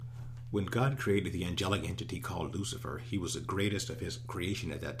When God created the angelic entity called Lucifer, he was the greatest of his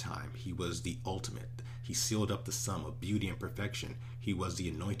creation at that time. He was the ultimate. He sealed up the sum of beauty and perfection. He was the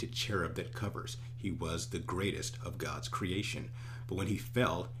anointed cherub that covers. He was the greatest of God's creation. But when he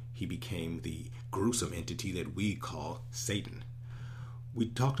fell, he became the gruesome entity that we call Satan. We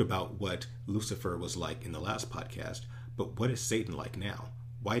talked about what Lucifer was like in the last podcast, but what is Satan like now?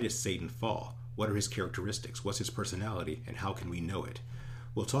 Why did Satan fall? What are his characteristics? What's his personality? And how can we know it?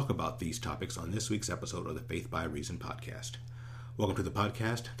 We'll talk about these topics on this week's episode of the Faith by Reason podcast. Welcome to the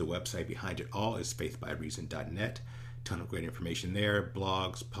podcast. The website behind it all is faithbyreason.net. Ton of great information there,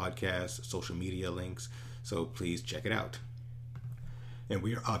 blogs, podcasts, social media links. So please check it out. And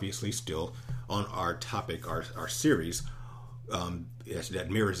we are obviously still on our topic, our series that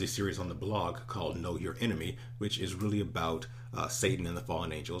mirrors the series on the blog called Know Your Enemy, which is really about Satan and the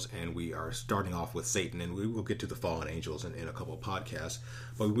fallen angels. And we are starting off with Satan, and we will get to the fallen angels in a couple of podcasts.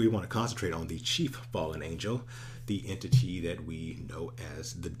 But we want to concentrate on the chief fallen angel, the entity that we know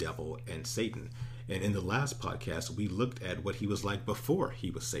as the devil and Satan. And in the last podcast, we looked at what he was like before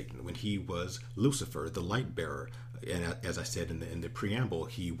he was Satan, when he was Lucifer, the light bearer. And as I said in the preamble,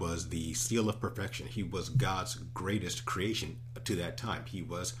 he was the seal of perfection. He was God's greatest creation to that time. He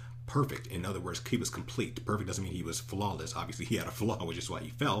was perfect. In other words, he was complete. Perfect doesn't mean he was flawless. Obviously, he had a flaw, which is why he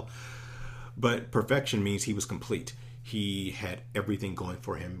fell. But perfection means he was complete. He had everything going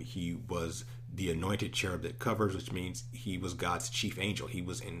for him. He was the anointed cherub that covers, which means he was God's chief angel. He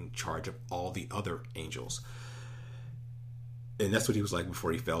was in charge of all the other angels. And that's what he was like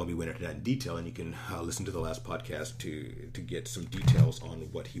before he fell. And we went into that in detail. And you can listen to the last podcast to get some details on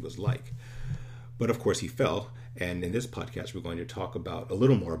what he was like. But of course, he fell. And in this podcast, we're going to talk about a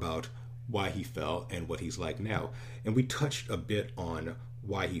little more about why he fell and what he's like now. And we touched a bit on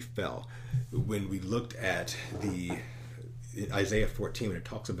why he fell when we looked at Isaiah 14, when it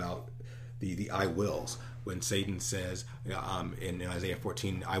talks about the I wills. When Satan says in Isaiah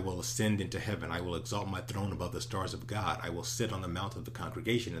 14, I will ascend into heaven. I will exalt my throne above the stars of God. I will sit on the mount of the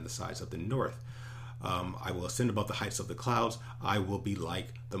congregation in the sides of the north. I will ascend above the heights of the clouds. I will be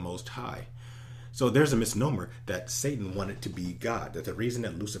like the Most High. So there's a misnomer that Satan wanted to be God, that the reason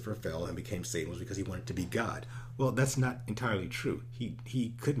that Lucifer fell and became Satan was because he wanted to be God. Well, that's not entirely true.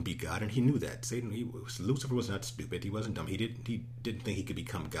 He couldn't be God, and he knew that. Lucifer was not stupid. He wasn't dumb. He didn't think he could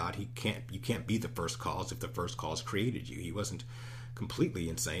become God. You can't be the first cause if the first cause created you. He wasn't completely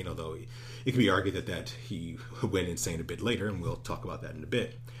insane, although it can be argued that he went insane a bit later, and we'll talk about that in a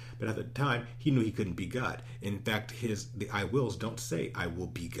bit. But at the time, he knew he couldn't be God. In fact, the I wills don't say, I will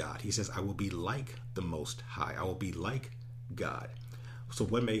be God. He says, I will be like the Most High. I will be like God. So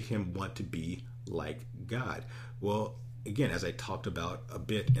what made him want to be like God? Well, again, as I talked about a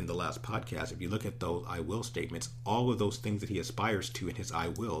bit in the last podcast, if you look at those I will statements, all of those things that he aspires to in his I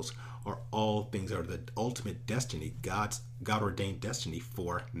wills are all things that are the ultimate destiny, God's God-ordained destiny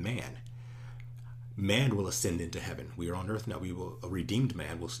for man. Man will ascend into heaven. We are on earth now. A redeemed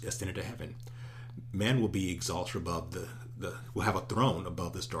man will ascend into heaven. Man will be exalted above will have a throne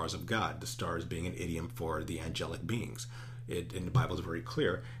above the stars of God. The stars being an idiom for the angelic beings. In the Bible is very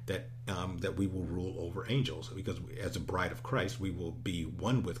clear that we will rule over angels, because as a bride of Christ, we will be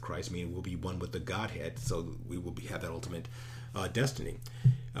one with Christ, meaning we'll be one with the Godhead. So we will have that ultimate destiny.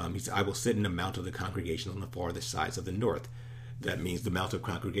 He said, I will sit in the mount of the congregation on the farthest sides of the north. That means the Mount of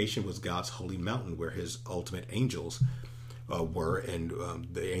Congregation was God's holy mountain where his ultimate angels were, and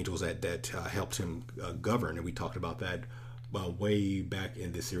the angels that helped him govern. And we talked about that way back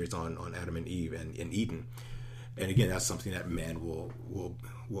in this series on Adam and Eve and in Eden. And again, that's something that man will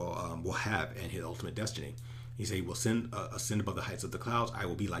have in his ultimate destiny. He said, he will ascend above the heights of the clouds. I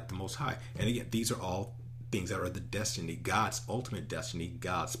will be like the Most High. And again, these are all things that are the destiny, God's ultimate destiny,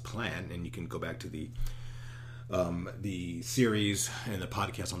 God's plan. And you can go back to the series and the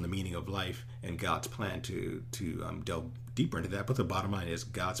podcast on the meaning of life and God's plan to delve deeper into that. But the bottom line is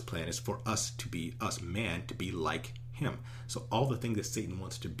God's plan is for us, man, to be like him. So all the things that Satan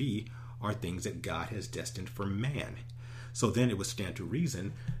wants to be are things that God has destined for man. So then it would stand to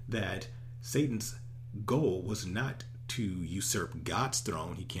reason that Satan's goal was not to usurp God's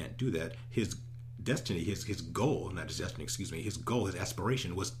throne. He can't do that. His destiny, his goal, not his destiny, his goal, his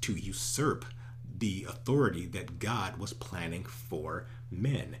aspiration was to usurp the authority that God was planning for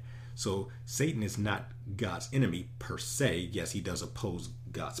men. So Satan is not God's enemy per se. Yes, he does oppose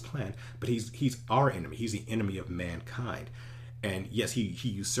God's plan, but he's our enemy. He's the enemy of mankind. And yes, he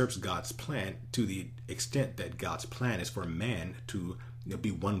usurps God's plan to the extent that God's plan is for man to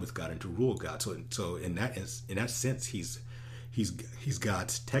be one with God and to rule God. So in that sense, he's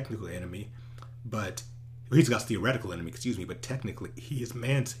God's technical enemy, but he's God's theoretical enemy, but technically he is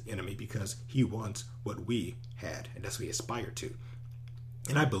man's enemy because he wants what we had, and that's what he aspired to.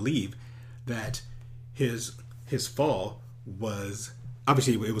 And I believe that his fall was,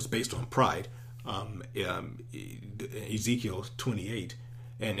 obviously it was based on pride. Ezekiel 28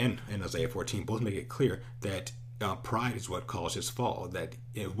 and Isaiah 14 both make it clear that pride is what caused his fall. That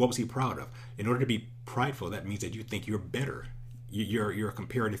what was he proud of? In order to be prideful, that means that you think you're better. You're a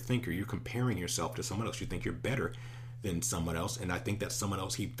comparative thinker. You're comparing yourself to someone else. You think you're better than someone else, and I think that someone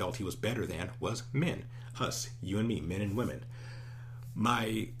else he felt he was better than was men, us, you and me, men and women.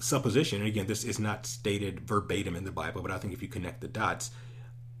 My supposition, and again, this is not stated verbatim in the Bible, but I think if you connect the dots,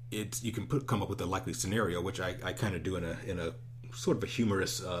 you can come up with a likely scenario, which I kind of do in a sort of a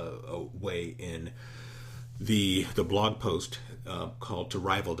humorous way in the blog post called "To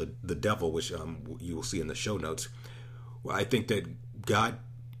Rival the Devil," which you will see in the show notes. Well, I think that God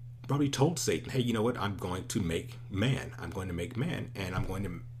probably told Satan, "Hey, you know what? I'm going to make man. I'm going to make man, and I'm going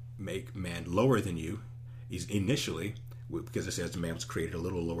to make man lower than you." He's initially, because it says the man was created a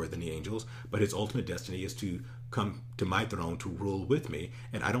little lower than the angels, but his ultimate destiny is to come to my throne to rule with me,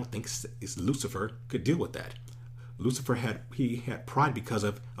 and I don't think Lucifer could deal with that. Lucifer had pride because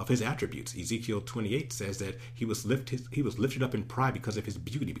of his attributes. Ezekiel 28 says that he was lifted up in pride because of his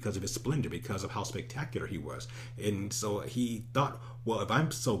beauty, because of his splendor, because of how spectacular he was. And so he thought, well, if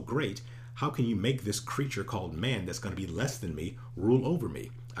I'm so great, how can you make this creature called man that's going to be less than me rule over me?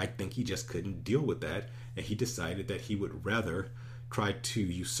 I think he just couldn't deal with that, and he decided that he would rather try to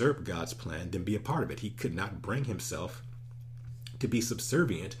usurp God's plan than be a part of it. He could not bring himself to be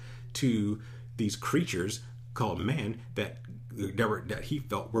subservient to these creatures called man that he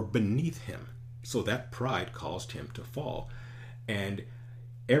felt were beneath him. So that pride caused him to fall. And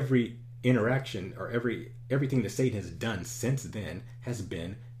every interaction or everything that Satan has done since then has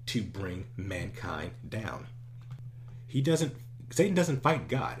been to bring mankind down. Satan doesn't fight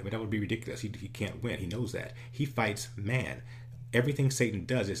God. I mean, that would be ridiculous. He can't win. He knows that. He fights man. Everything Satan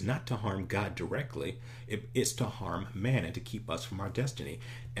does is not to harm God directly. It's to harm man and to keep us from our destiny.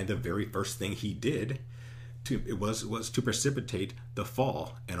 And the very first thing he did was to precipitate the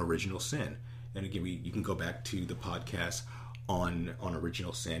fall and original sin. And again, you can go back to the podcast on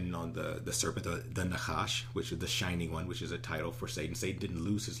original sin, on the serpent, the Nachash, which is the shining one, which is a title for Satan. Satan didn't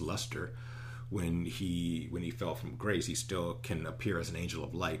lose his luster when he fell from grace. He still can appear as an angel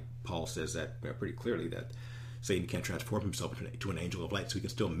of light. Paul says that pretty clearly, that Satan can't transform himself into an angel of light, so he can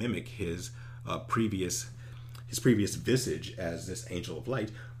still mimic his previous visage as this angel of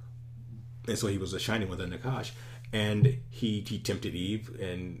light. And so he was a shining one, the Nakash, and he tempted Eve,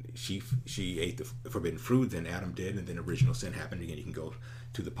 and she ate the forbidden fruit. Then Adam did, and then original sin happened. Again, you can go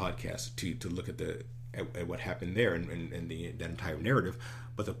to the podcast to look at what happened there and that entire narrative.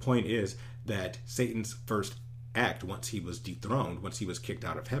 But the point is that Satan's first act, once he was dethroned, once he was kicked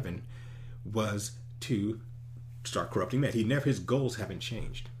out of heaven, was to start corrupting men. His goals haven't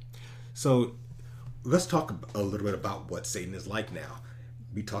changed. So let's talk a little bit about what Satan is like now.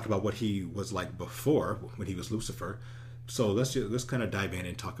 We talked about what he was like before, when he was Lucifer. So let's kind of dive in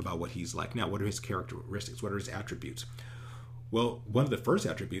and talk about what he's like now. What are his characteristics? What are his attributes? Well, one of the first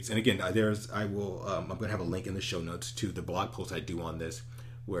attributes, and again, I'm going to have a link in the show notes to the blog post I do on this,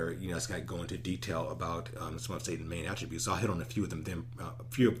 where it's going to go into detail about some of Satan's main attributes. So I'll hit on a few of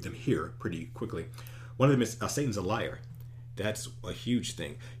them here pretty quickly. One of them is Satan's a liar. That's a huge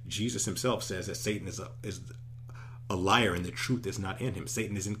thing. Jesus himself says that Satan is a liar and the truth is not in him.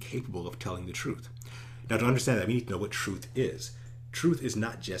 Satan is incapable of telling the truth. Now, to understand that, we need to know what truth is. Truth is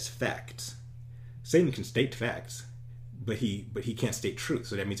not just facts. Satan can state facts, but he can't state truth.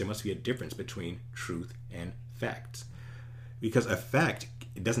 So that means there must be a difference between truth and facts. Because a fact,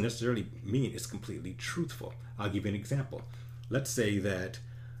 it doesn't necessarily mean it's completely truthful. I'll give you an example. Let's say that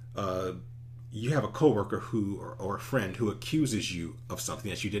you have a coworker or a friend who accuses you of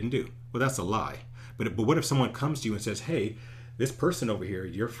something that you didn't do. Well, that's a lie. But what if someone comes to you and says, hey, this person over here,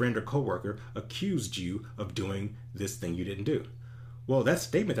 your friend or coworker, accused you of doing this thing you didn't do? Well, that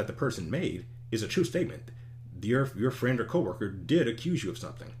statement that the person made is a true statement. Your friend or coworker did accuse you of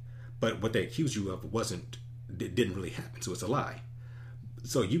something, but what they accused you of didn't really happen, so it's a lie.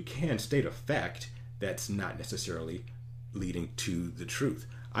 So you can state a fact that's not necessarily leading to the truth.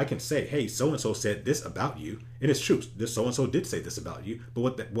 I can say, hey, so-and-so said this about you, and it's true. This so-and-so did say this about you, but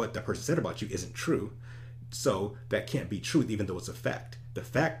what that person said about you isn't true. So that can't be truth, even though it's a fact. The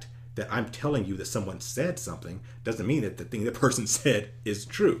fact that I'm telling you that someone said something doesn't mean that the thing the person said is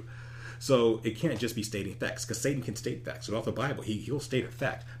true. So it can't just be stating facts, because Satan can state facts. Throughout the Bible, he'll state a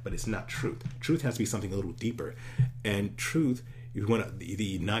fact, but it's not truth. Truth has to be something a little deeper. And truth You want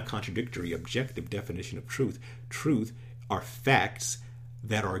the non-contradictory, objective definition of truth. Truth are facts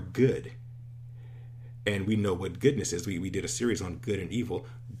that are good. And we know what goodness is. We did a series on good and evil.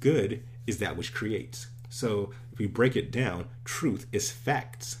 Good is that which creates. So if we break it down, truth is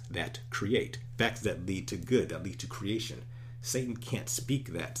facts that create. Facts that lead to good, that lead to creation. Satan can't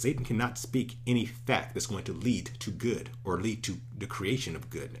speak that. Satan cannot speak any fact that's going to lead to good or lead to the creation of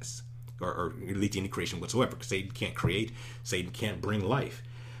goodness or lead to any creation whatsoever. Because Satan can't create. Satan can't bring life.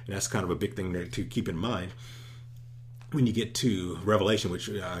 And that's kind of a big thing to keep in mind when you get to Revelation, which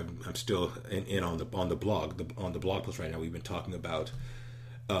I'm still in on the blog. On the blog post right now, we've been talking about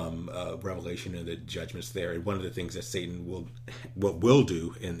Revelation and the judgments there. And one of the things that Satan will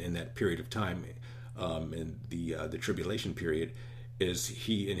do in that period of time, in the tribulation period, is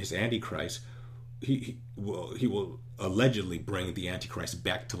he in his Antichrist, he will allegedly bring the Antichrist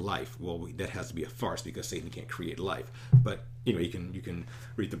back to life. Well, that has to be a farce because Satan can't create life. But you can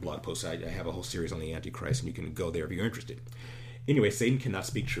read the blog post. I have a whole series on the Antichrist, and you can go there if you're interested. Anyway, Satan cannot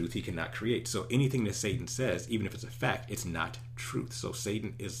speak truth. He cannot create. So anything that Satan says, even if it's a fact, it's not truth. So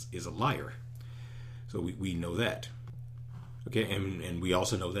Satan is a liar. So we know that. Okay, and we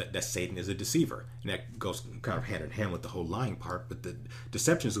also know that Satan is a deceiver. And that goes kind of hand in hand with the whole lying part, but the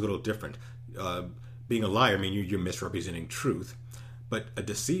deception is a little different. Being a liar, I mean, you're misrepresenting truth. But to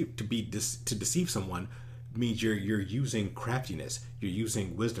deceive someone means you're using craftiness. You're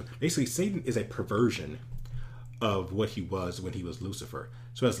using wisdom. Basically, Satan is a perversion of what he was when he was Lucifer.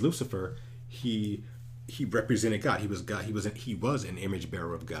 So as Lucifer, he represented God. He was God. He was an image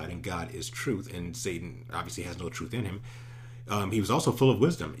bearer of God, and God is truth. And Satan obviously has no truth in him. He was also full of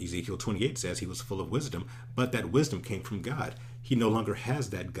wisdom. Ezekiel 28 says he was full of wisdom, but that wisdom came from God. He no longer has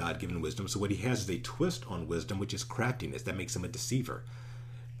that God-given wisdom. So what he has is a twist on wisdom, which is craftiness. That makes him a deceiver.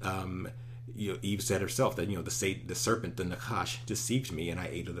 Eve said herself that the serpent, the Nakash, deceived me, and I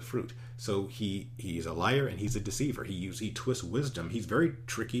ate of the fruit. So he's a liar and he's a deceiver. He twists wisdom. He's very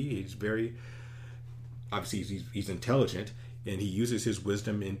tricky. He's very obviously he's intelligent, and he uses his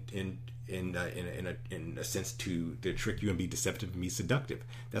wisdom in a sense to trick you and be deceptive and be seductive.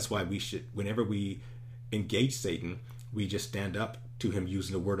 That's why we should, whenever we engage Satan, we just stand up to him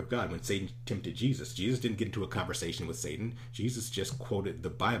using the word of God. When Satan tempted Jesus didn't get into a conversation with Satan. Jesus just quoted the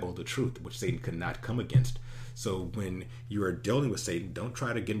Bible, the truth, which Satan could not come against. So when you are dealing with Satan, don't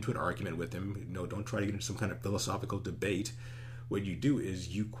try to get into an argument with him. Don't try to get into some kind of philosophical debate. What you do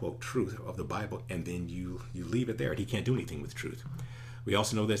is you quote truth of the Bible, and then you leave it there. And he can't do anything with truth. We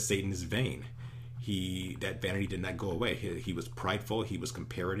also know that Satan is vain. That vanity did not go away. He was prideful. He was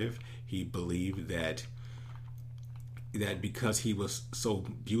comparative. He believed that because he was so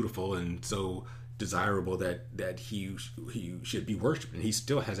beautiful and so desirable that he should be worshipped, and he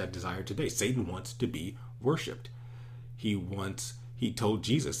still has that desire today. Satan wants to be worshipped. He told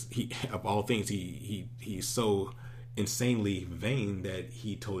Jesus, of all things, he's so insanely vain that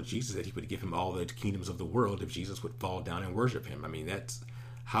he told Jesus that he would give him all the kingdoms of the world if Jesus would fall down and worship him. I mean, that's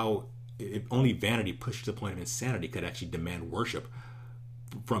how only vanity pushed to the point of insanity could actually demand worship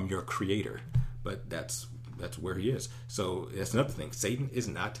from your creator. But that's where he is. So that's another thing. Satan is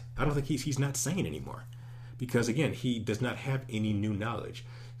not, I don't think he's not sane anymore, because again, he does not have any new knowledge.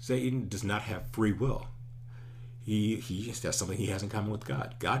 Satan does not have free will. That's something he has in common with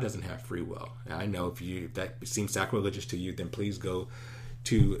God. God doesn't have free will. I know if that seems sacrilegious to you, then please go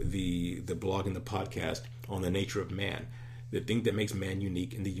to the blog and the podcast on the nature of man. The thing that makes man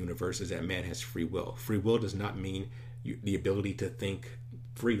unique in the universe is that man has free will. Free will does not mean the ability to think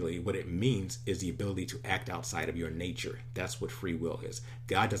freely. What it means is the ability to act outside of your nature. That's what free will is.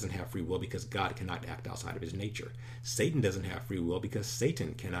 God doesn't have free will because God cannot act outside of his nature. Satan doesn't have free will because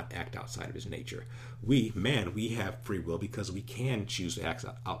Satan cannot act outside of his nature. We have free will because we can choose to act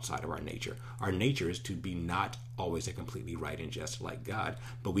outside of our nature. Our nature is to be not always a completely right and just like God,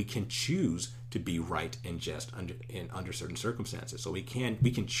 but we can choose to be right and just under certain circumstances. So we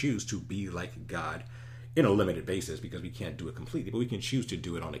can choose to be like God in a limited basis, because we can't do it completely, but we can choose to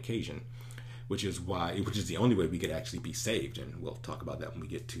do it on occasion, which is the only way we could actually be saved. And we'll talk about that when we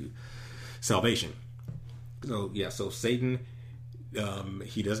get to salvation. So Satan,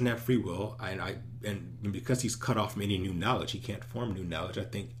 he doesn't have free will, and because he's cut off from any new knowledge, he can't form new knowledge. I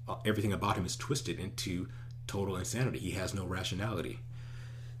think everything about him is twisted into total insanity. He has no rationality.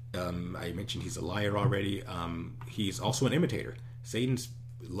 I mentioned he's a liar already. He's also an imitator. Satan's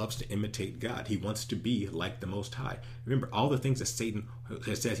loves to imitate God. He wants to be like the Most High. Remember, all the things that Satan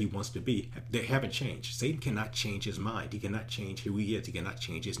has said he wants to be, they haven't changed. Satan cannot change his mind. He cannot change who he is. He cannot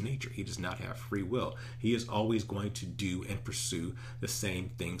change his nature. He does not have free will. He is always going to do and pursue the same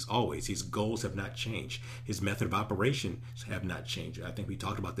things always. His goals have not changed. His method of operation have not changed. I think we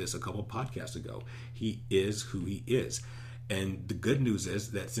talked about this a couple of podcasts ago. He is who he is. And the good news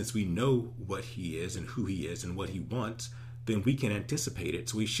is that since we know what he is and who he is and what he wants, then we can anticipate it.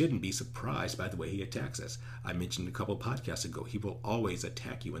 So we shouldn't be surprised by the way he attacks us. I mentioned a couple of podcasts ago, he will always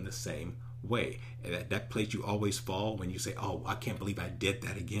attack you in the same way. And that place you always fall when you say, oh, I can't believe I did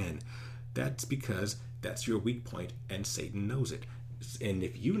that again. That's because that's your weak point and Satan knows it. And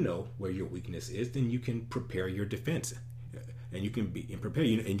if you know where your weakness is, then you can prepare your defense. And you can be prepared,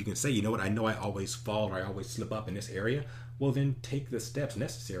 and you can say, you know what, I know I always fall or I always slip up in this area. Well, then take the steps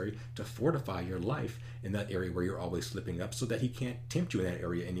necessary to fortify your life in that area where you're always slipping up so that he can't tempt you in that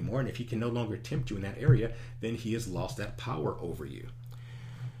area anymore. And if he can no longer tempt you in that area, then he has lost that power over you.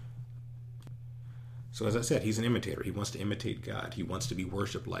 So as I said, he's an imitator. He wants to imitate God. He wants to be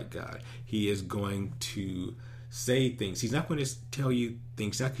worshipped like God. He is going to say things. He's not going to tell you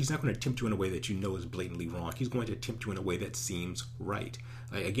things. He's not going to tempt you in a way that you know is blatantly wrong. He's going to tempt you in a way that seems right.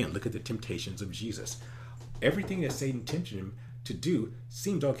 Again, look at the temptations of Jesus. Everything that Satan tempted him to do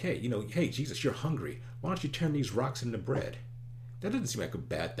seemed okay. Hey, Jesus, you're hungry. Why don't you turn these rocks into bread? That doesn't seem like a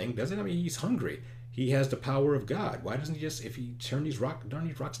bad thing, does it? I mean, he's hungry. He has the power of God. Why doesn't he just, if he turn these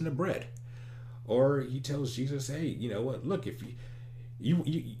rocks into bread? Or he tells Jesus, hey, you know what? Look, if you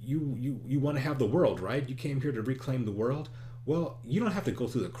want to have the world, right? You came here to reclaim the world. Well, you don't have to go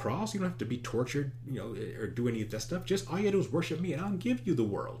through the cross. You don't have to be tortured, or do any of that stuff. Just all you gotta do is worship me, and I'll give you the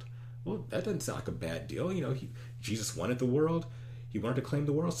world. Well, that doesn't sound like a bad deal. Jesus wanted the world. He wanted to claim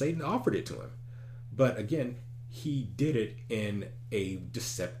the world. Satan offered it to him. But again, he did it in a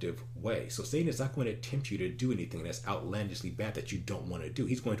deceptive way. So Satan is not going to tempt you to do anything that's outlandishly bad that you don't want to do.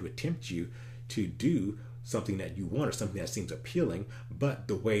 He's going to tempt you to do something that you want or something that seems appealing, but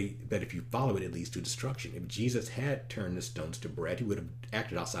the way that if you follow it, it leads to destruction. If Jesus had turned the stones to bread, he would have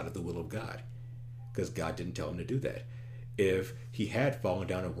acted outside of the will of God because God didn't tell him to do that. If he had fallen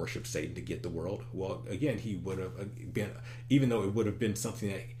down and worshiped Satan to get the world, well, again, he would have been, even though it would have been something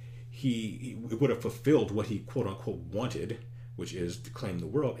that it would have fulfilled what he quote unquote wanted, which is to claim the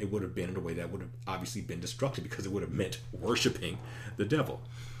world, it would have been in a way that would have obviously been destructive because it would have meant worshiping the devil.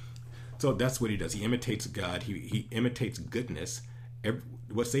 So that's what he does. He imitates God. He imitates goodness.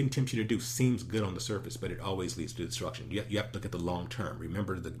 What Satan tempts you to do seems good on the surface, but it always leads to destruction. You have to look at the long term.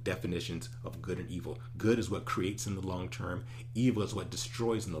 Remember the definitions of good and evil. Good is what creates in the long term. Evil is what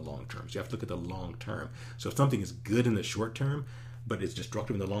destroys in the long term. So you have to look at the long term. So if something is good in the short term, but it's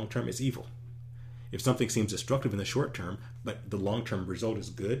destructive in the long term, it's evil. If something seems destructive in the short term, but the long term result is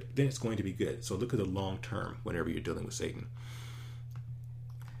good, then it's going to be good. So look at the long term whenever you're dealing with Satan.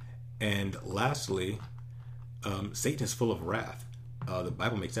 And lastly, Satan is full of wrath. The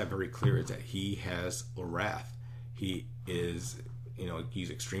Bible makes that very clear, is that he has wrath. He is, he's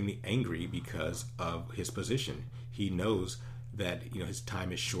extremely angry because of his position. He knows that, his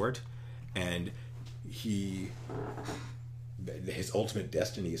time is short, and his ultimate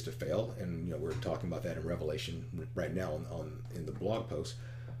destiny is to fail. And, we're talking about that in Revelation right now in the blog post.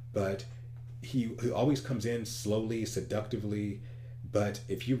 But he always comes in slowly, seductively. But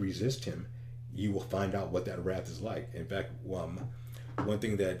if you resist him, you will find out what that wrath is like. In fact, one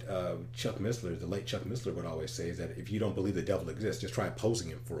thing that Chuck Missler, the late Chuck Missler, would always say is that if you don't believe the devil exists, just try opposing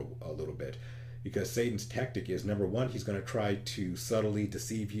him for a little bit. Because Satan's tactic is, number one, he's going to try to subtly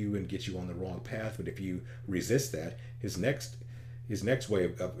deceive you and get you on the wrong path. But if you resist that, his next way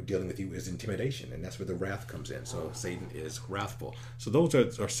of dealing with you is intimidation. And that's where the wrath comes in. So Satan is wrathful. So those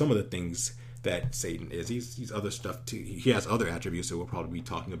are some of the things that Satan is. He's other stuff too. He has other attributes that we'll probably be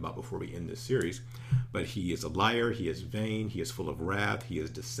talking about before we end this series. But he is a liar. He is vain. He is full of wrath. He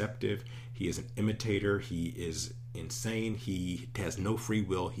is deceptive. He is an imitator. He is insane. He has no free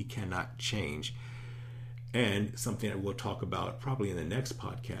will. He cannot change. And something that we'll talk about probably in the next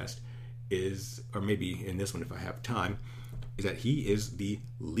podcast is, or maybe in this one if I have time, is that he is the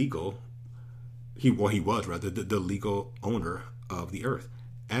legal, he was the legal owner of the earth.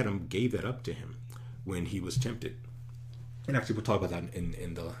 Adam gave that up to him when he was tempted. And actually, we'll talk about that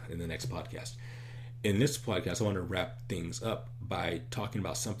in the next podcast. In this podcast, I want to wrap things up by talking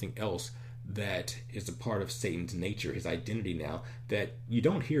about something else that is a part of Satan's nature, his identity now, that you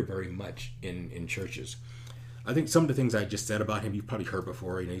don't hear very much in churches. I think some of the things I just said about him, you've probably heard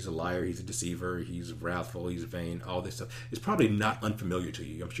before. He's a liar, he's a deceiver, he's wrathful, he's vain, all this stuff. It's probably not unfamiliar to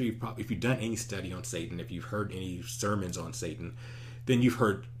you. I'm sure if you've done any study on Satan, if you've heard any sermons on Satan, then you've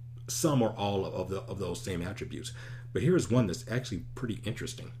heard some or all of those same attributes. But here's one that's actually pretty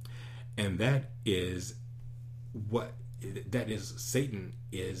interesting, and that is Satan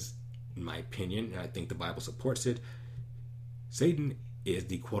is, in my opinion, and I think the Bible supports it, Satan is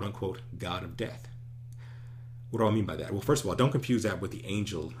the quote-unquote God of death. What do I mean by that? Well, first of all, don't confuse that with the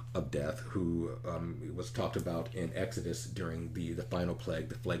angel of death, who was talked about in Exodus during the final plague,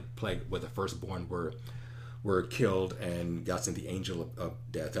 the plague where the firstborn were killed, and God sent the angel of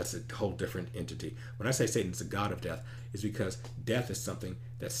death. That's a whole different entity. When I say Satan's the God of death, it's because death is something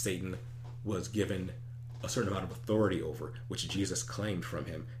that Satan was given a certain amount of authority over, which Jesus claimed from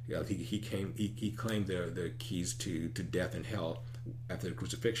him. He claimed the keys to death and hell after the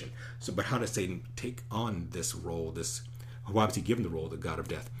crucifixion. So, but how does Satan take on this role? Why was he given the role of the God of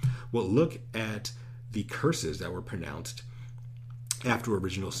death? Well, look at the curses that were pronounced after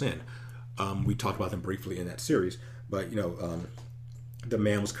original sin. We talked about them briefly in that series, but Adam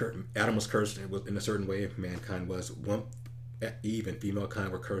was cursed in a certain way. Mankind was. Eve and female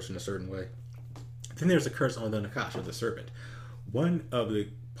kind were cursed in a certain way. Then there's a curse on the Nakash, or the serpent. One of the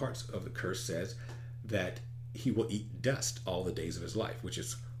parts of the curse says that he will eat dust all the days of his life,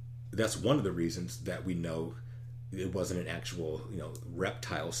 that's one of the reasons that we know it wasn't an actual,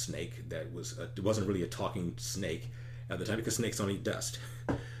 reptile snake. It wasn't really a talking snake at the time, because snakes don't eat dust.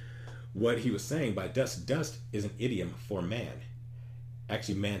 What he was saying by dust is an idiom for man.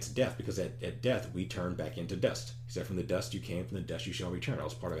 Actually, man's death, because at death we turn back into dust. He said, "From the dust you came, from the dust you shall return." That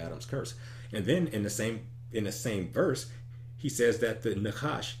was part of Adam's curse. And then in the same verse, he says that the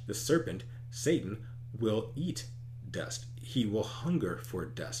Nachash, the serpent, Satan, will eat dust. He will hunger for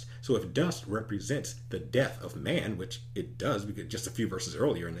dust. So if dust represents the death of man, which it does, because just a few verses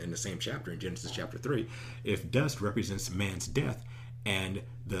earlier in the same chapter, in Genesis chapter 3, if dust represents man's death, and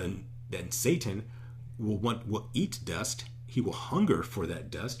then Satan will eat dust, he will hunger for that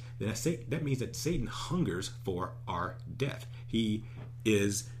dust, then that means that Satan hungers for our death. He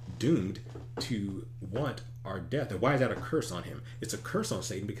is doomed to want our death. And why is that a curse on him? It's a curse on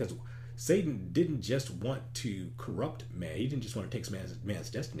Satan because Satan didn't just want to corrupt man. He didn't just want to take man's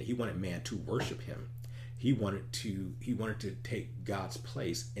destiny. He wanted man to worship him. He wanted to take God's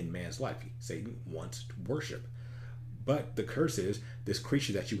place in man's life. Satan wants to worship. But the curse is, this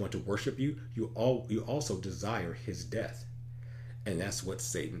creature that you want to worship you also desire his death. And that's what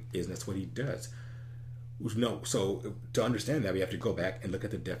Satan is, and that's what he does. No, so to understand that, we have to go back and look at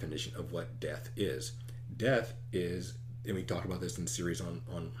the definition of what death is. Death is, and we talked about this in the series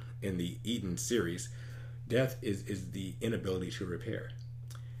in the Eden series, death is the inability to repair.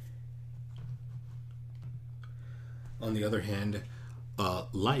 On the other hand,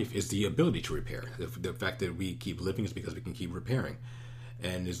 life is the ability to repair. The fact that we keep living is because we can keep repairing.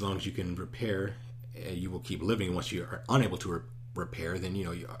 And as long as you can repair, you will keep living. And once you are unable to repair, then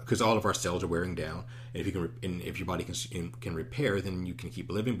because all of our cells are wearing down, and if your body can repair, then you can keep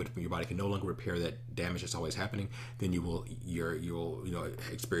living. But if your body can no longer repair that damage that's always happening, then you'll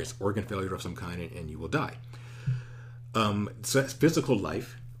experience organ failure of some kind, and you will die. So that's physical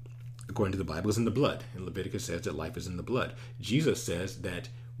life, according to the Bible, is in the blood. And Leviticus says that life is in the blood. Jesus says that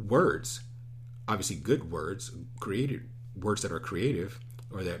words, obviously good words, created words that are creative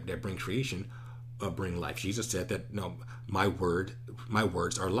or that bring creation, bring life. Jesus said that, no, my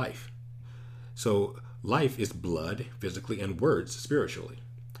words are life. So life is blood physically, and words spiritually.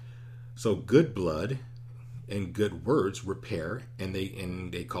 So good blood and good words repair, and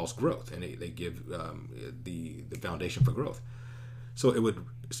they cause growth, and they give the foundation for growth. So it would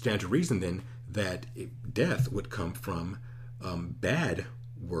stand to reason then that death would come from bad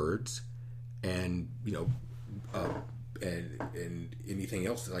words and and anything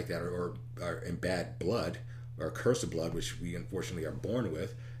else like that, or in bad blood, or a curse of blood, which we unfortunately are born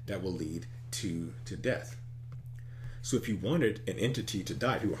with, that will lead to death. So if you wanted an entity to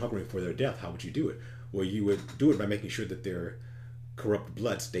die, if you were hungering for their death, how would you do it? Well, you would do it by making sure that their corrupt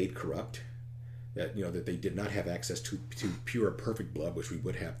blood stayed corrupt, that that they did not have access to pure, perfect blood,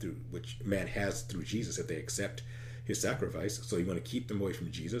 which man has through Jesus if they accept his sacrifice. So you want to keep them away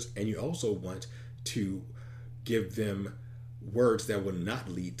from Jesus, and you also want to give them words that will not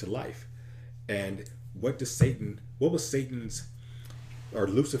lead to life. And what was Satan's or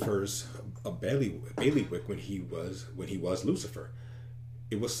Lucifer's bailiwick when he was Lucifer?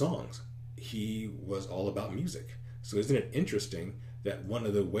 It was songs. He was all about music. So isn't it interesting that one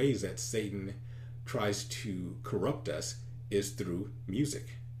of the ways that Satan tries to corrupt us is through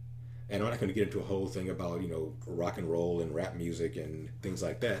music? And I'm not going to get into a whole thing about rock and roll and rap music and things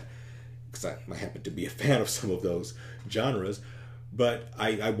like that, because I happen to be a fan of some of those genres, but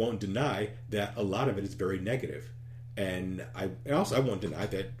I won't deny that a lot of it is very negative. And I won't deny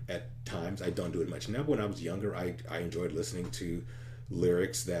that at times I don't do it much now. But when I was younger, I enjoyed listening to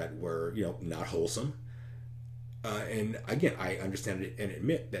lyrics that were, not wholesome. And again, I understand it and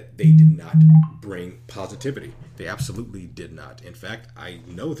admit that they did not bring positivity. They absolutely did not. In fact, I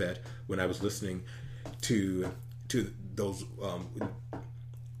know that when I was listening to those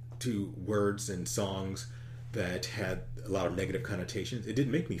to words and songs that had a lot of negative connotations, it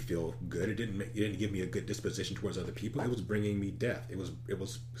didn't make me feel good. It didn't give me a good disposition towards other people. It was bringing me death. It was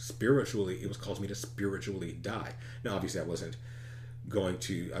causing me to spiritually die. Now, obviously, I wasn't going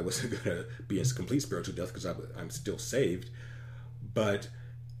to be in complete spiritual death because I'm still saved, but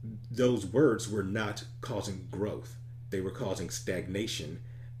those words were not causing growth. They were causing stagnation,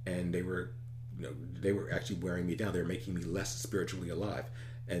 and they were actually wearing me down. They were making me less spiritually alive,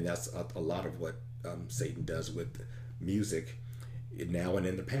 and that's a lot of what Satan does with music now and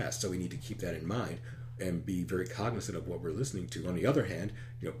in the past. So we need to keep that in mind and be very cognizant of what we're listening to. On the other hand,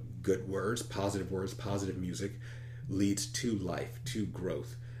 good words, positive music leads to life, to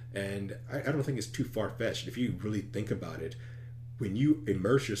growth. And I don't think it's too far-fetched. If you really think about it, when you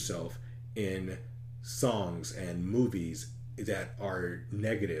immerse yourself in songs and movies that are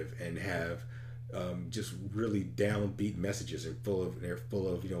negative and have just really downbeat messages and they're full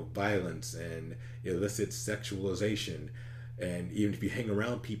of violence and illicit sexualization, and even if you hang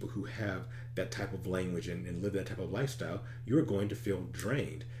around people who have that type of language and live that type of lifestyle, you're going to feel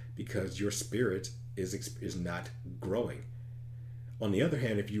drained because your spirit is not growing. On the other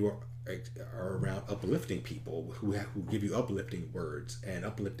hand, if you are around uplifting people who give you uplifting words and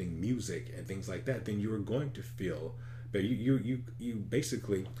uplifting music and things like that, then you are going to feel, but you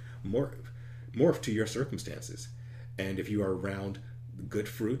basically morph to your circumstances. And if you are around good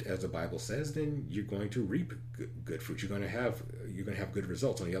fruit, as the Bible says, then you're going to reap good fruit. You're going to have good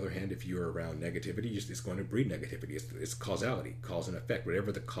results. On the other hand, if you're around negativity, it's going to breed negativity. It's causality, cause and effect.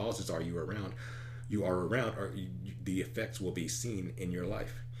 Whatever the causes are the effects will be seen in your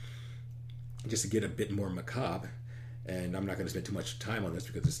life. Just to get a bit more macabre, and I'm not going to spend too much time on this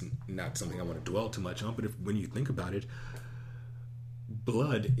because it's not something I want to dwell too much on, but when you think about it,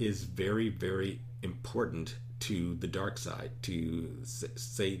 blood is very, very important to the dark side, to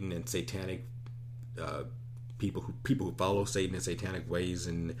Satan and satanic people who follow Satan and satanic ways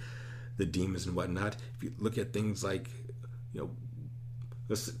and the demons and whatnot. If you look at things like,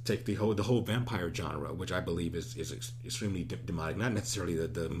 let's take the whole vampire genre, which I believe is extremely demonic. Not necessarily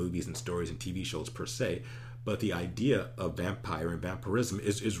the movies and stories and TV shows per se, but the idea of vampire and vampirism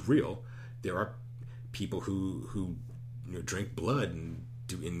is real. There are people who drink blood and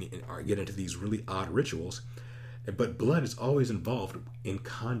get into these really odd rituals, but blood is always involved in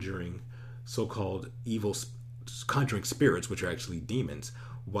conjuring so-called conjuring spirits, which are actually demons.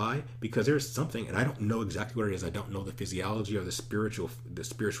 Why? Because there's something, and I don't know exactly what it is. I don't know the physiology or the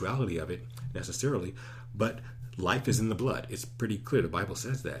spirituality of it necessarily, but life is in the blood. It's pretty clear. The Bible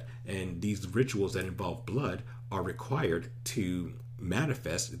says that. And these rituals that involve blood are required to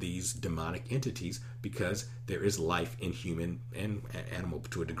manifest these demonic entities because there is life in human and animal,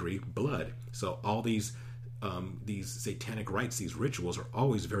 to a degree, blood. So all these satanic rites, these rituals are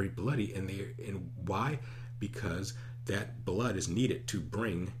always very bloody, and why? Because that blood is needed to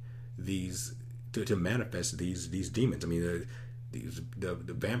bring these to manifest these demons. I mean, the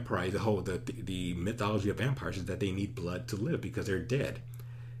vampire, the mythology of vampires is that they need blood to live because they're dead.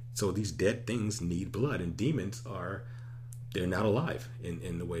 So these dead things need blood, and demons they're not alive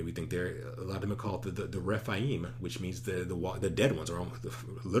in the way we think. A lot of them are called the Rephaim, which means the dead ones, or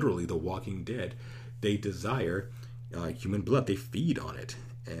literally the walking dead. They desire human blood. They feed on it.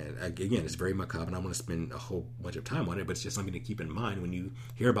 And again, it's very macabre, and I want to spend a whole bunch of time on it, but it's just something to keep in mind when you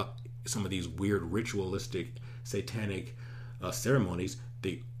hear about some of these weird ritualistic satanic ceremonies.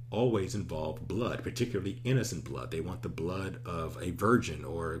 They always involve blood, particularly innocent blood. They want the blood of a virgin,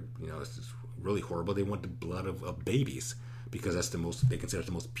 or it's really horrible, they want the blood of babies, because that's they consider it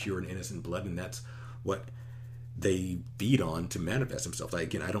the most pure and innocent blood, and that's what they feed on to manifest themselves.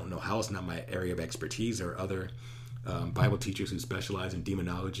 Again, I don't know how. It's not my area of expertise. There are other Bible teachers who specialize in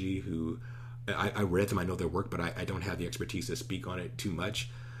demonology who I read them, I know their work, but I don't have the expertise to speak on it too much.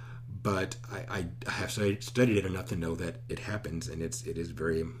 But I have studied it enough to know that it happens, and it is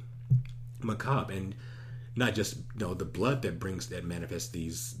very macabre. And not just the blood that manifests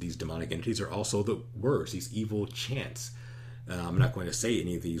these demonic entities, are also the words, these evil chants. I'm not going to say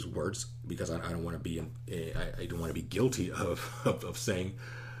any of these words because I don't want to be I don't want to be guilty of saying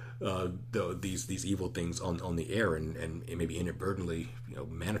these evil things on the air and maybe inadvertently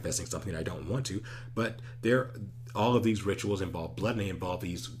manifesting something I don't want to. But all of these rituals involve blood, and they involve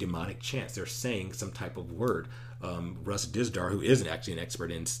these demonic chants. They're saying some type of word. Russ Dizdar, who is actually an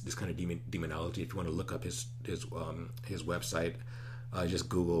expert in this kind of demonology, if you want to look up his website, just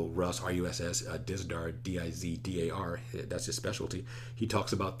Google Russ, R-U-S-S, Dizdar, D-I-Z-D-A-R. That's his specialty. He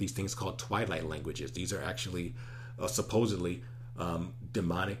talks about these things called twilight languages. These are actually supposedly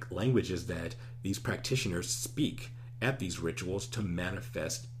demonic languages that these practitioners speak at these rituals to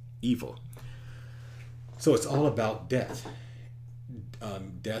manifest evil. So it's all about death.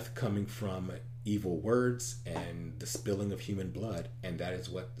 Death coming from evil words and the spilling of human blood. And that is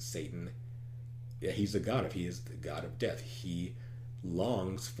what Satan, he's the god of, he is the god of death. He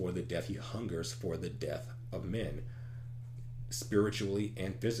longs for the death, he hungers for the death of men, spiritually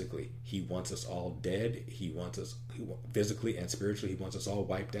and physically. He wants us all dead. He wants us physically and spiritually. He wants us all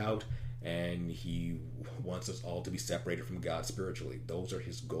wiped out, and he wants us all to be separated from God spiritually. Those are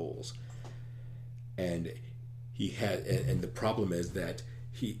his goals. And and the problem is that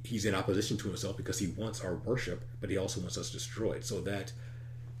he's in opposition to himself because he wants our worship, but he also wants us destroyed. So that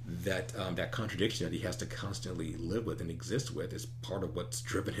contradiction that he has to constantly live with and exist with is part of what's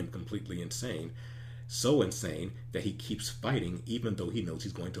driven him completely insane. So insane that he keeps fighting even though he knows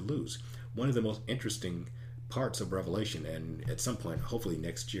he's going to lose. One of the most interesting parts of Revelation, and at some point, hopefully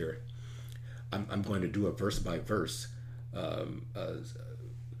next year, I'm going to do a verse by verse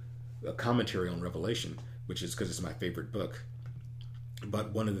a commentary on Revelation, which is because it's my favorite book.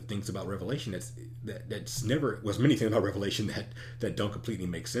 But one of the things about Revelation that's never was many things about Revelation that don't completely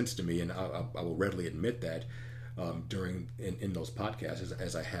make sense to me, and I will readily admit that in those podcasts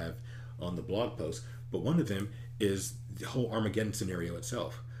as I have on the blog post. But one of them is the whole Armageddon scenario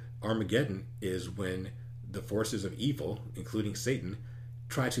itself. Armageddon is when the forces of evil, including Satan,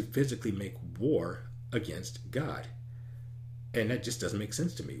 try to physically make war against God. And that just doesn't make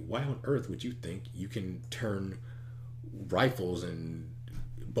sense to me. Why on earth would you think you can turn rifles and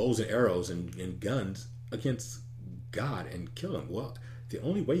bows and arrows and guns against God and kill him? Well, the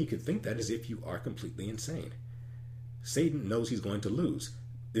only way you could think that is if you are completely insane. Satan knows he's going to lose.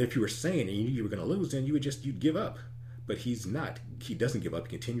 If you were sane and you knew you were going to lose, then you'd give up. But he's not. He doesn't give up.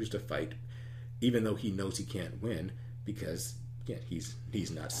 He continues to fight, even though he knows he can't win, because again, he's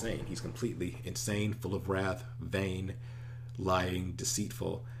not sane. He's completely insane, full of wrath, vain, lying,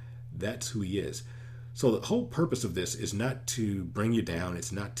 deceitful. That's who he is. So the whole purpose of this is not to bring you down.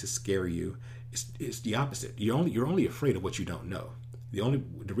 It's not to scare you. It's the opposite. You're only afraid of what you don't know.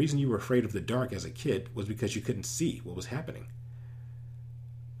 The reason you were afraid of the dark as a kid was because you couldn't see what was happening.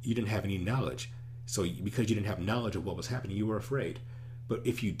 You didn't have any knowledge. So because you didn't have knowledge of what was happening, you were afraid. But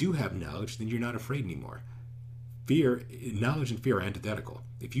if you do have knowledge, then you're not afraid anymore. Knowledge and fear are antithetical.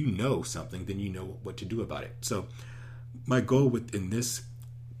 If you know something, then you know what to do about it. So my goal in this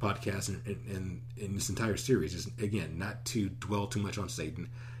podcast and in this entire series is, again, not to dwell too much on Satan,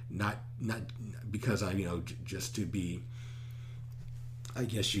 not because just to be, I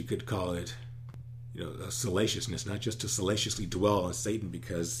guess you could call it, a salaciousness, not just to salaciously dwell on Satan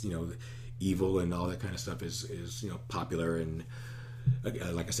because, evil and all that kind of stuff is popular and,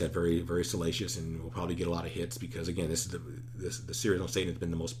 like I said, very, very salacious, and we'll probably get a lot of hits because, again, the series on Satan has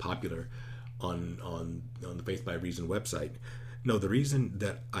been the most popular on the Faith by Reason website. No, the reason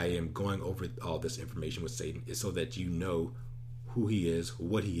that I am going over all this information with Satan is so that you know who he is,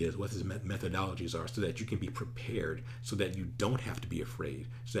 what his methodologies are, so that you can be prepared, so that you don't have to be afraid,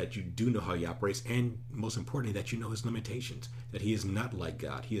 so that you do know how he operates, and most importantly, that you know his limitations, that he is not like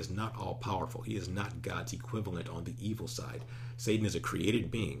God. He is not all-powerful. He is not God's equivalent on the evil side. Satan is a created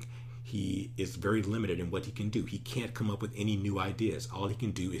being. He is very limited in what he can do. He can't come up with any new ideas. All he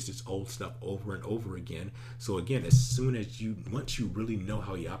can do is this old stuff over and over again. So again, once you really know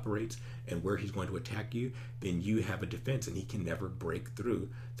how he operates and where he's going to attack you, then you have a defense, and he can never break through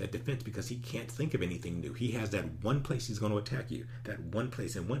that defense because he can't think of anything new. He has that one place he's going to attack you, that one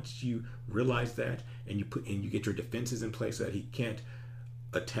place. And once you realize that and you get your defenses in place so that he can't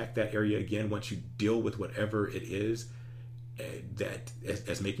attack that area again, once you deal with whatever it is that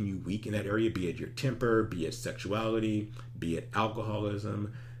as making you weak in that area, be it your temper, be it sexuality, be it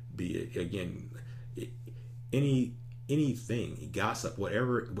alcoholism, be it, again, anything, gossip,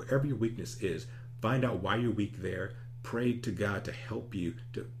 wherever your weakness is, find out why you're weak there, pray to God to help you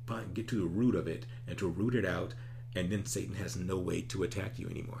to get to the root of it and to root it out, and then Satan has no way to attack you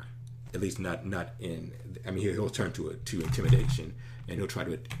anymore. At least not in, he'll turn to intimidation, and he'll try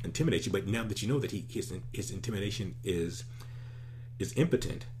to intimidate you, but now that you know that his intimidation is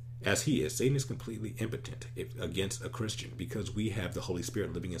impotent, as he is. Satan is completely impotent against a Christian because we have the Holy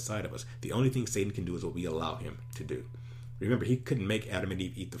Spirit living inside of us. The only thing Satan can do is what we allow him to do. Remember, he couldn't make Adam and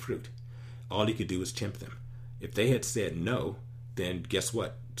Eve eat the fruit. All he could do is tempt them. If they had said no, then guess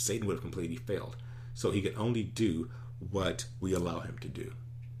what? Satan would have completely failed. So he could only do what we allow him to do.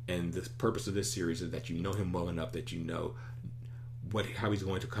 And the purpose of this series is that you know him well enough that you know how he's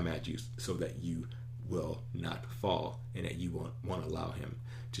going to come at you so that you will not fall and that you won't want to allow him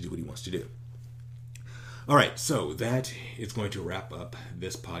to do what he wants to do. All right, so that is going to wrap up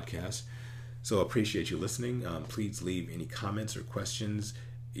this podcast. So I appreciate you listening. Please leave any comments or questions,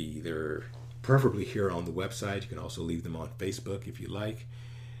 either preferably here on the website. You can also leave them on Facebook if you like.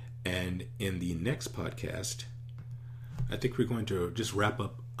 And in the next podcast, I think we're going to just wrap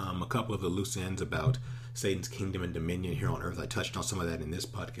up a couple of the loose ends about Satan's kingdom and dominion here on earth. I touched on some of that in this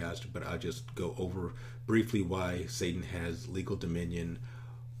podcast, but I'll just go over briefly why Satan has legal dominion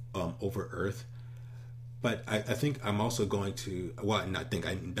over earth. But I think I'm also going to, I'm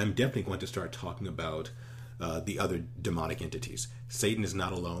definitely going to start talking about the other demonic entities. Satan is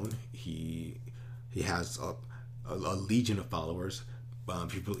not alone. He has a legion of followers.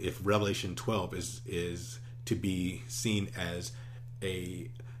 If Revelation 12 is to be seen as a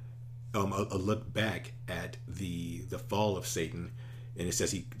look back at the fall of Satan, and it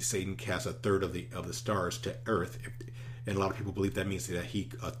says Satan cast a third of the stars to earth, and a lot of people believe that means that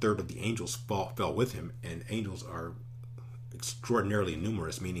a third of the angels fell with him, and angels are extraordinarily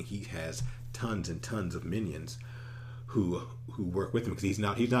numerous, meaning he has tons and tons of minions who work with him, because he's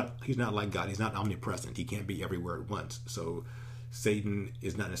not like God. He's not omnipresent. He can't be everywhere at once. So Satan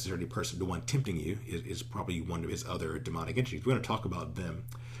is not necessarily the one tempting you. Is probably one of his other demonic entities. We're going to talk about them,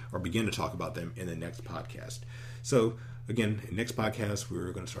 or begin to talk about them, in the next podcast. So again, next podcast,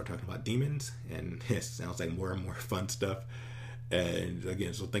 we're going to start talking about demons, and it sounds like more and more fun stuff. And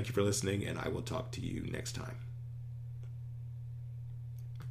again, so thank you for listening, and I will talk to you next time.